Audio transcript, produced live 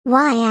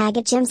Why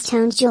agate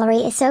gemstone jewelry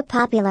is so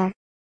popular.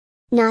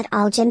 Not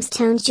all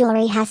gemstone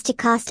jewelry has to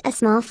cost a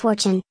small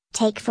fortune.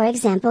 Take for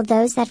example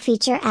those that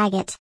feature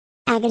agate.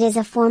 Agate is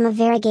a form of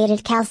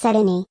variegated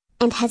chalcedony,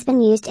 and has been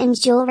used in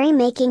jewelry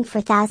making for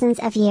thousands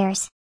of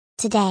years.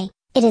 Today,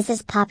 it is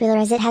as popular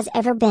as it has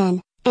ever been,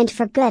 and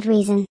for good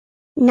reason.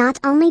 Not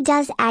only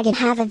does agate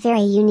have a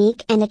very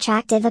unique and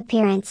attractive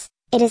appearance,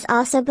 it is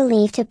also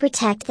believed to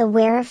protect the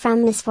wearer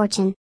from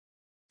misfortune.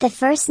 The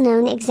first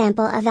known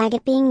example of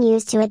agate being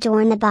used to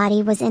adorn the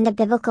body was in the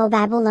biblical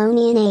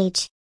Babylonian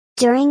age.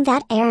 During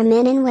that era,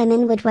 men and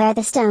women would wear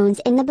the stones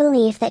in the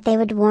belief that they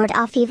would ward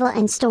off evil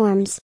and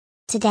storms.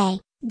 Today,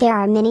 there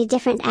are many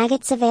different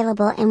agates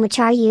available and which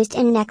are used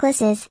in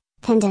necklaces,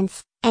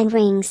 pendants, and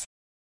rings.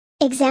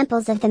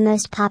 Examples of the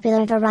most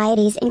popular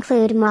varieties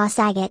include moss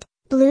agate,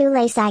 blue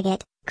lace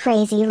agate,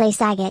 crazy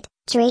lace agate,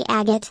 tree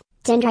agate,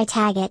 dendrite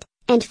agate,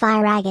 and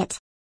fire agate.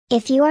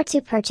 If you are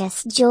to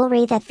purchase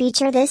jewelry that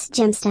feature this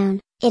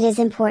gemstone, it is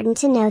important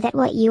to know that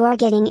what you are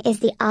getting is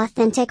the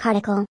authentic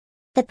article.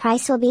 The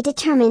price will be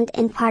determined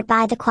in part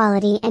by the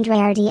quality and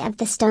rarity of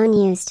the stone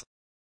used.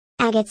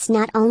 Agates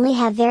not only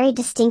have very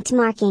distinct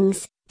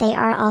markings, they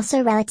are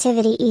also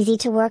relatively easy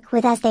to work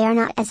with as they are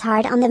not as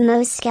hard on the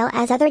Mohs scale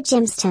as other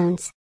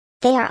gemstones.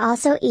 They are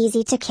also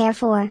easy to care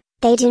for,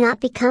 they do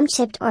not become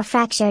chipped or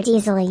fractured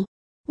easily.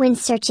 When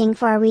searching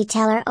for a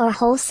retailer or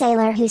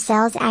wholesaler who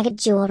sells agate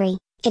jewelry,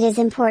 it is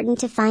important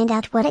to find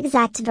out what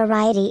exact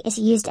variety is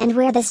used and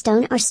where the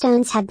stone or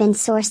stones have been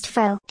sourced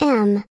from.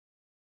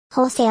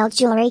 Wholesale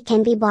jewelry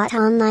can be bought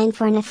online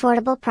for an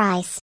affordable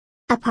price.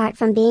 Apart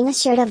from being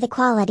assured of the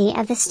quality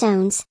of the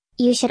stones,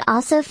 you should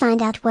also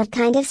find out what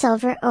kind of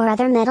silver or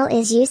other metal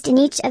is used in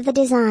each of the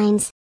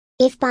designs.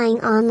 If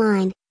buying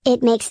online,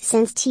 it makes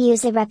sense to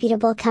use a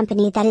reputable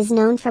company that is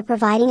known for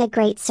providing a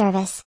great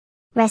service.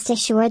 Rest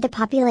assured the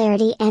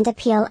popularity and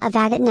appeal of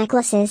agate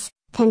necklaces,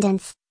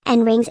 pendants,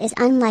 and rings is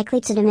unlikely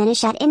to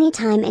diminish at any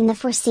time in the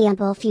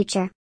foreseeable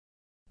future.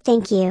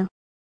 Thank you.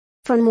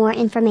 For more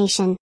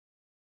information,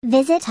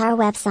 visit our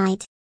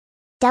website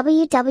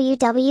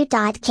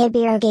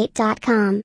www.kbragate.com.